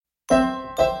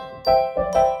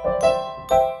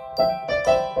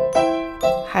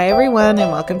Hi everyone,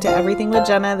 and welcome to Everything with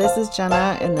Jenna. This is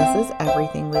Jenna, and this is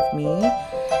Everything with me,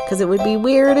 because it would be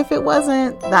weird if it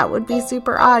wasn't. That would be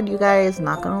super odd, you guys.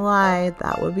 Not gonna lie,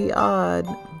 that would be odd.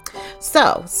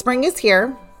 So, spring is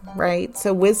here, right?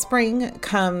 So with spring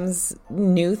comes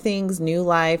new things, new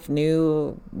life,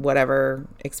 new whatever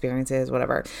experiences,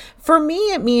 whatever. For me,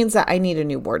 it means that I need a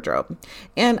new wardrobe.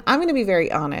 And I'm going to be very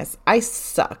honest. I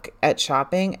suck at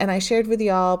shopping. And I shared with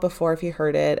y'all before, if you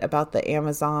heard it, about the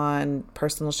Amazon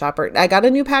personal shopper. I got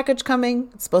a new package coming.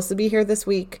 It's supposed to be here this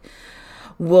week.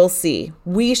 We'll see.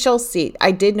 We shall see.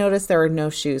 I did notice there are no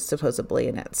shoes supposedly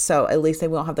in it. So at least I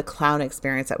won't have the clown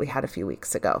experience that we had a few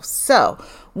weeks ago. So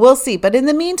we'll see. But in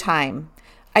the meantime,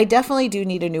 I definitely do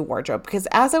need a new wardrobe, because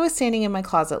as I was standing in my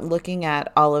closet looking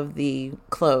at all of the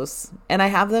clothes, and I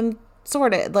have them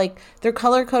sorted, like they're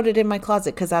color coded in my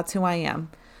closet because that's who I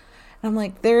am. And I'm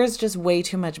like, there's just way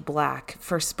too much black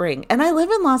for spring. And I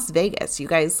live in Las Vegas, you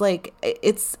guys. Like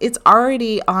it's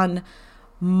already on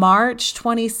March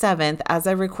 27th, as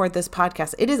I record this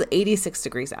podcast. It is 86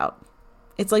 degrees out.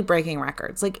 It's like breaking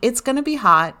records. Like, it's going to be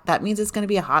hot. That means it's going to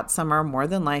be a hot summer, more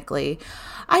than likely.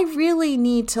 I really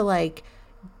need to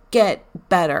get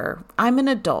better. I'm an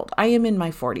adult. I am in my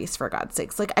 40s, for God's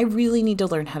sakes. Like, I really need to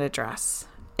learn how to dress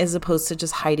as opposed to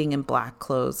just hiding in black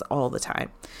clothes all the time.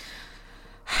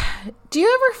 Do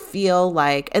you ever feel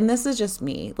like, and this is just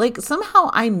me, like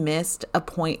somehow I missed a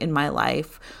point in my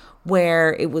life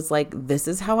where it was like, this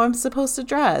is how I'm supposed to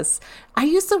dress? I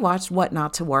used to watch What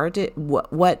Not to Wear.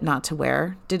 What Not to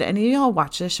Wear. Did any of y'all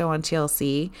watch this show on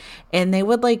TLC? And they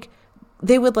would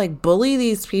bully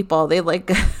these people. They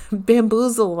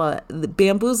bamboozle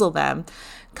them,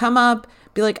 come up,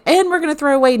 be like, and we're going to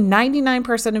throw away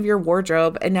 99% of your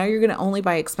wardrobe. And now you're going to only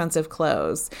buy expensive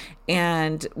clothes.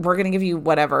 And we're going to give you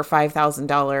whatever,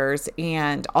 $5,000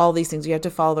 and all these things. You have to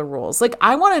follow the rules. Like,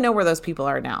 I want to know where those people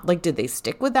are now. Like, did they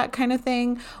stick with that kind of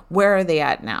thing? Where are they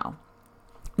at now?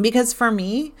 Because for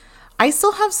me, I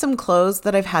still have some clothes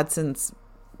that I've had since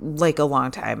a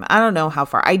long time. I don't know how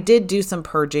far. I did do some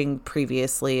purging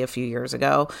previously a few years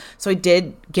ago. So I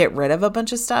did get rid of a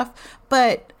bunch of stuff,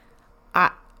 but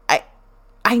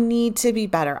I need to be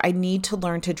better. I need to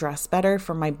learn to dress better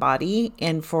for my body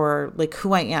and for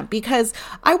who I am, because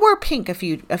I wore pink a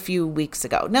few weeks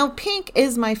ago. Now, pink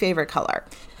is my favorite color,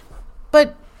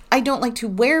 but I don't like to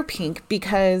wear pink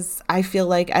because I feel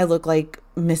like I look like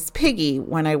Miss Piggy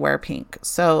when I wear pink.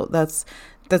 So that's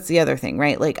the other thing,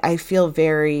 right? Like, I feel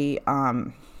very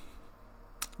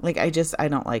I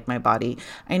don't like my body.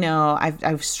 I know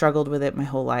I've struggled with it my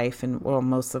whole life, and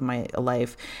most of my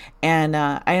life. And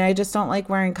I just don't like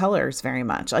wearing colors very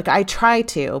much. Like, I try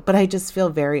to, but I just feel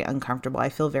very uncomfortable. I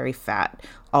feel very fat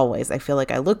always. I feel like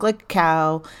I look like a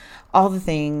cow, all the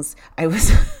things.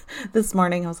 This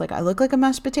morning, I was like, I look like a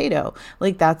mashed potato.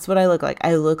 Like, that's what I look like.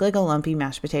 I look like a lumpy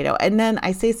mashed potato. And then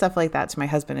I say stuff like that to my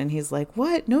husband, and he's like,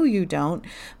 what? No, you don't.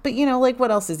 But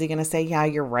what else is he going to say? Yeah,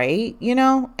 you're right.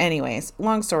 Anyways,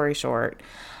 long story short,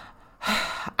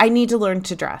 I need to learn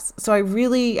to dress. So I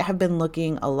really have been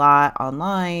looking a lot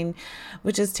online,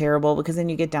 which is terrible because then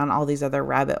you get down all these other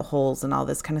rabbit holes and all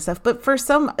this kind of stuff. But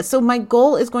so my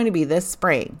goal is going to be this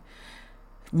spring,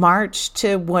 March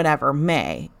to whatever,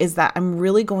 May, is that I'm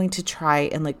really going to try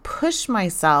and push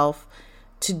myself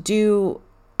to do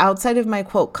outside of my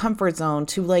quote comfort zone,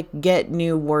 to get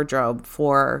new wardrobe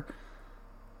for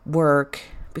work,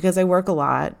 because I work a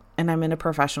lot and I'm in a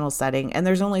professional setting, and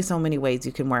there's only so many ways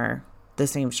you can wear the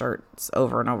same shirts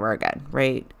over and over again,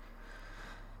 right?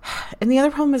 And the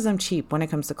other problem is I'm cheap when it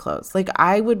comes to clothes.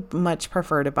 I would much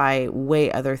prefer to buy way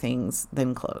other things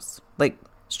than clothes.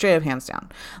 Straight up, hands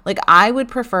down. I would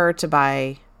prefer to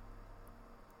buy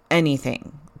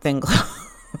anything than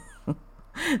clothes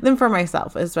than for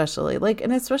myself, especially.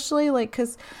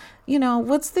 Because,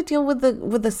 what's the deal with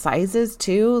the sizes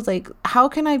too? How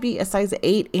can I be a size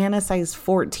 8 and a size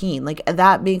 14?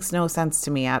 That makes no sense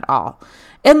to me at all.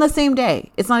 In the same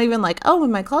day. It's not even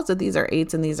in my closet, these are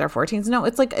 8s and these are 14s. No,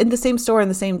 it's in the same store in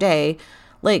the same day.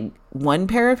 One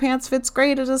pair of pants fits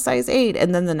great at a size 8,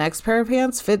 and then the next pair of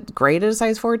pants fit great at a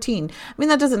size 14. I mean,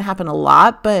 that doesn't happen a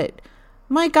lot, but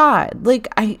my God,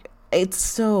 it's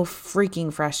so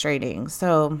freaking frustrating.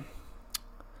 So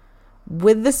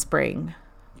with the spring,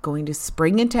 I'm going to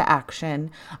spring into action.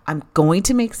 I'm going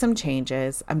to make some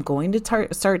changes. I'm going to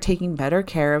start taking better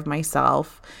care of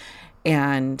myself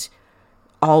and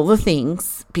all the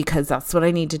things, because that's what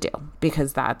I need to do,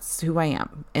 because that's who I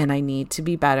am, and I need to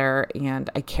be better,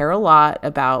 and I care a lot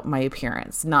about my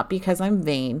appearance, not because I'm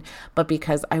vain, but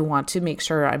because I want to make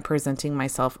sure I'm presenting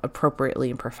myself appropriately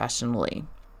and professionally.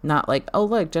 Not oh,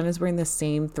 look, Jenna's wearing the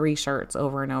same 3 shirts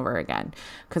over and over again,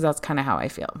 because that's kind of how I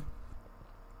feel.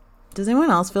 Does anyone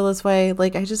else feel this way?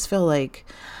 Like, I just feel like,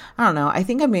 I don't know. I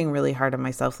think I'm being really hard on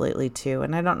myself lately too.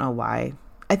 And I don't know why.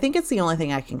 I think it's the only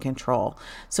thing I can control.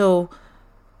 So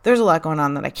there's a lot going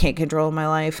on that I can't control in my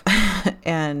life.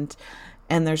 and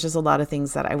there's just a lot of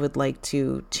things that I would like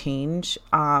to change.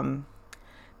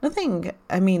 Nothing,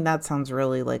 I mean, that sounds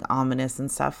really like ominous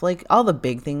and stuff. Like, all the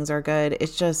big things are good.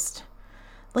 It's just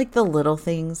like the little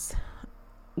things,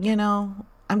 you know.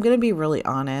 I'm going to be really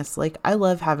honest. Like, I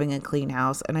love having a clean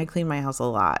house and I clean my house a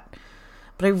lot,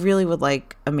 but I really would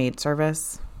like a maid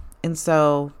service. And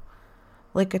so,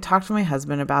 like, I talked to my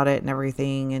husband about it and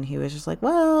everything, and he was just like,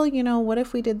 well, you know, what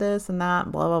if we did this and that,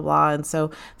 blah, blah, blah. And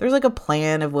so there's like a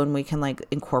plan of when we can like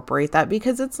incorporate that,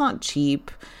 because it's not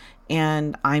cheap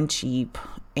and I'm cheap,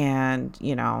 and,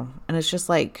 you know, and it's just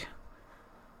like,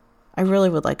 I really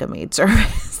would like a maid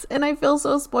service. And I feel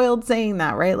so spoiled saying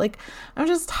that, right? Like, I'm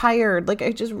just tired. Like,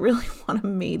 I just really want a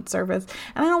maid service.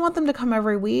 And I don't want them to come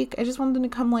every week. I just want them to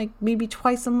come like maybe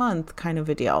twice a month, kind of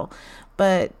a deal.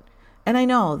 But, and I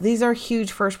know these are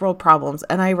huge first world problems,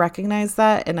 and I recognize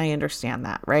that and I understand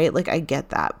that, right? Like, I get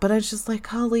that. But it's just like,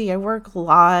 golly, I work a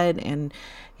lot and,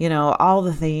 you know, all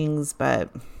the things, but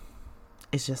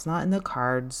it's just not in the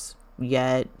cards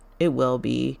yet. It will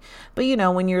be. But, you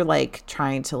know, when you're like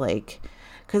trying to like,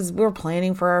 because we're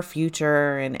planning for our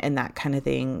future and that kind of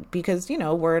thing, because, you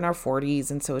know, we're in our 40s.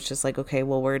 And so it's just like, okay,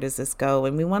 well, where does this go?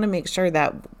 And we want to make sure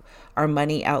that our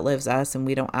money outlives us and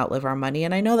we don't outlive our money.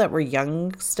 And I know that we're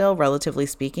young still, relatively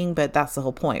speaking, but that's the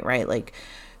whole point, right? Like,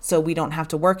 so we don't have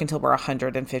to work until we're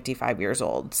 155 years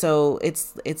old. So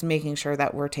it's making sure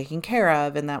that we're taken care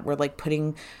of and that we're like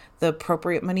putting the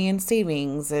appropriate money in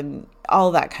savings and all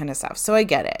that kind of stuff. So I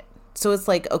get it. So it's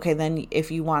like, okay, then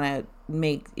if you want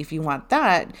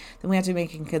that, then we have to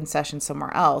make a concession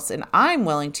somewhere else. And I'm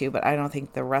willing to, but I don't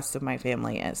think the rest of my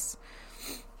family is,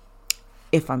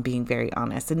 if I'm being very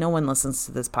honest. And no one listens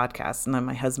to this podcast. And then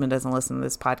my husband doesn't listen to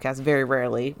this podcast, very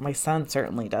rarely. My son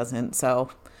certainly doesn't. So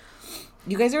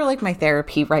you guys are like my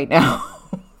therapy right now.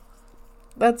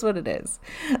 That's what it is.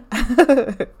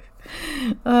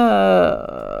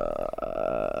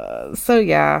 So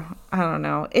yeah, I don't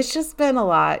know. It's just been a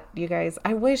lot, you guys.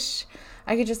 I wish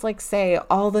I could just like say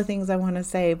all the things I want to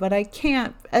say, but I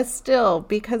can't still,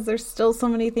 because there's still so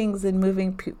many things in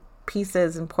moving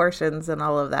pieces and portions and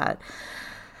all of that.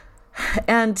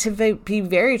 And to be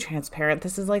very transparent,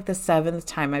 this is like the 7th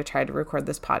time I've tried to record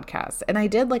this podcast. And I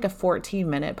did like a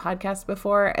 14-minute podcast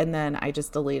before, and then I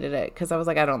just deleted it because I was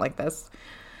like, I don't like this.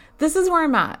 This is where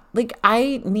I'm at. Like,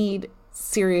 I need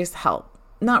serious help.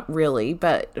 Not really,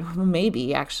 but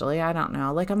maybe actually. I don't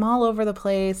know. Like, I'm all over the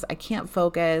place. I can't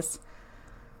focus.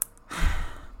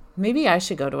 Maybe I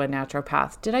should go to a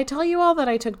naturopath. Did I tell you all that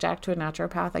I took Jack to a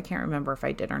naturopath? I can't remember if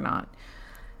I did or not.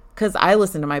 Because I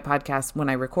listen to my podcast when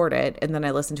I record it, and then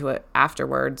I listen to it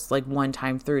afterwards, like one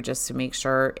time through, just to make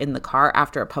sure in the car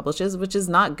after it publishes, which is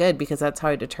not good, because that's how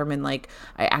I determined, like,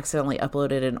 I accidentally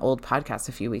uploaded an old podcast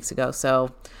a few weeks ago.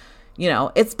 So, you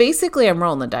know, it's basically I'm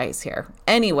rolling the dice here.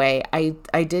 Anyway,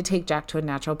 I did take Jack to a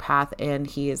naturopath, and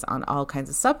he is on all kinds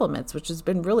of supplements, which has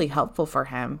been really helpful for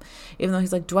him. Even though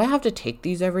he's like, do I have to take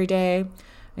these every day?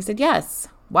 I said, yes.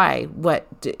 Why? What?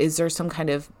 Is there some kind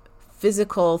of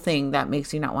physical thing that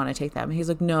makes you not want to take them? And he's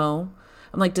like, no.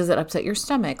 I'm like, does it upset your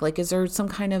stomach? Like, is there some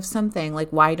kind of something?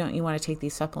 Like, why don't you want to take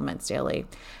these supplements daily?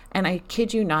 And I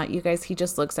kid you not, you guys, he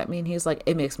just looks at me and he's like,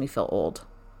 it makes me feel old.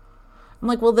 I'm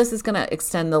like, well, this is going to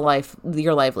extend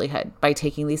your livelihood by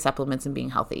taking these supplements and being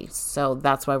healthy. So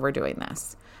that's why we're doing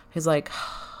this. He's like,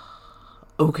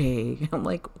 okay. I'm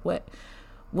like, what?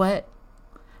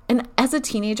 And as a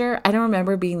teenager, I don't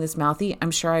remember being this mouthy. I'm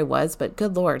sure I was, but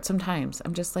good Lord, sometimes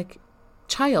I'm just like,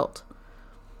 child.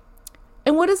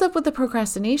 And what is up with the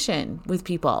procrastination with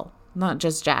people? Not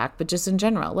just Jack, but just in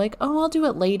general. Like, oh, I'll do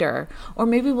it later. Or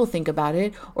maybe we'll think about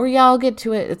it. Or yeah, I'll get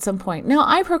to it at some point. Now,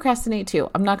 I procrastinate too.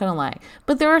 I'm not going to lie.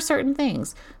 But there are certain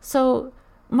things. So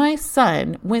my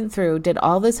son went through, did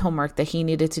all this homework that he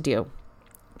needed to do.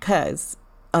 Because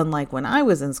unlike when I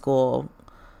was in school,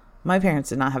 my parents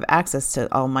did not have access to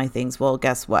all my things. Well,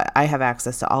 guess what? I have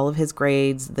access to all of his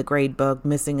grades, the grade book,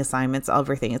 missing assignments,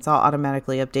 everything. It's all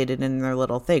automatically updated in their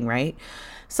little thing, right?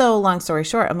 So long story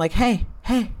short, I'm like, hey,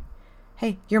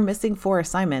 you're missing 4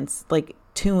 assignments, like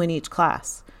 2 in each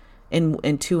class,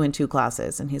 in 2 in 2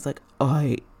 classes. And he's like,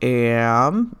 I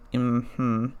am.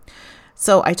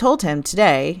 So I told him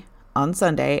today on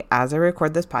Sunday, as I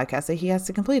record this podcast, that he has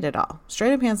to complete it all.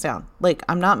 Straight up, hands down. Like,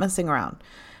 I'm not messing around.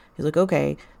 He's like,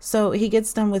 okay. So he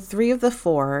gets done with 3 of the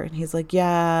 4. And he's like,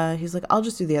 yeah. He's like, I'll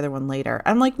just do the other one later.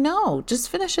 I'm like, no, just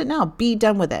finish it now. Be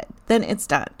done with it. Then it's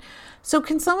done. So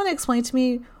can someone explain to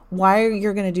me why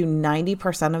you're going to do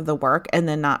 90% of the work and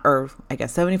then not, or I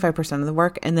guess 75% of the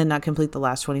work and then not complete the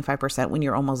last 25% when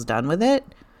you're almost done with it.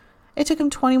 It took him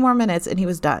 20 more minutes and he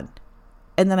was done.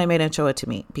 And then I made him show it to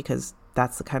me because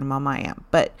that's the kind of mom I am.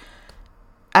 But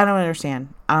I don't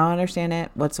understand. I don't understand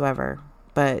it whatsoever.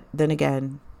 But then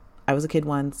again, I was a kid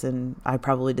once and I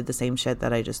probably did the same shit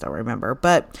that I just don't remember.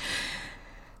 But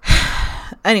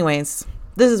anyways,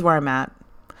 this is where I'm at.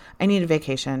 I need a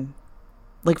vacation,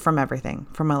 like from everything,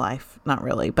 from my life. Not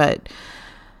really, but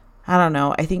I don't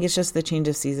know. I think it's just the change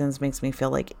of seasons makes me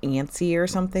feel like antsy or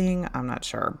something. I'm not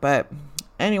sure. But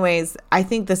anyways, I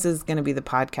think this is going to be the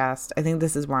podcast. I think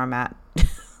this is where I'm at.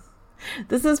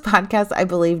 This is podcast, I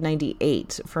believe,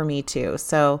 98 for me too.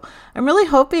 So I'm really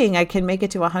hoping I can make it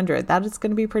to 100. That is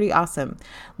going to be pretty awesome.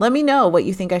 Let me know what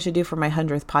you think I should do for my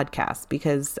 100th podcast,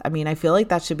 because I mean, I feel like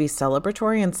that should be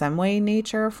celebratory in some way,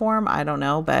 nature, or form. I don't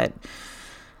know, but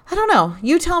I don't know.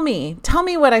 You tell me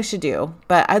what I should do,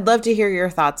 but I'd love to hear your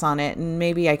thoughts on it. And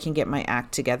maybe I can get my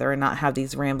act together and not have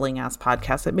these rambling ass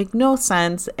podcasts that make no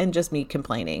sense and just me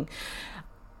complaining.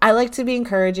 I like to be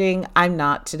encouraging. I'm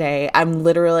not today. I'm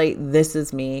literally, this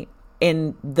is me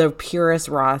in the purest,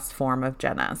 rawest form of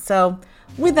Jenna. So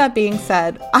with that being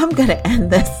said, I'm going to end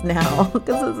this now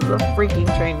because this is a freaking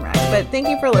train wreck. But thank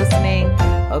you for listening.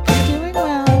 Hope you're doing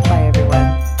well. Bye.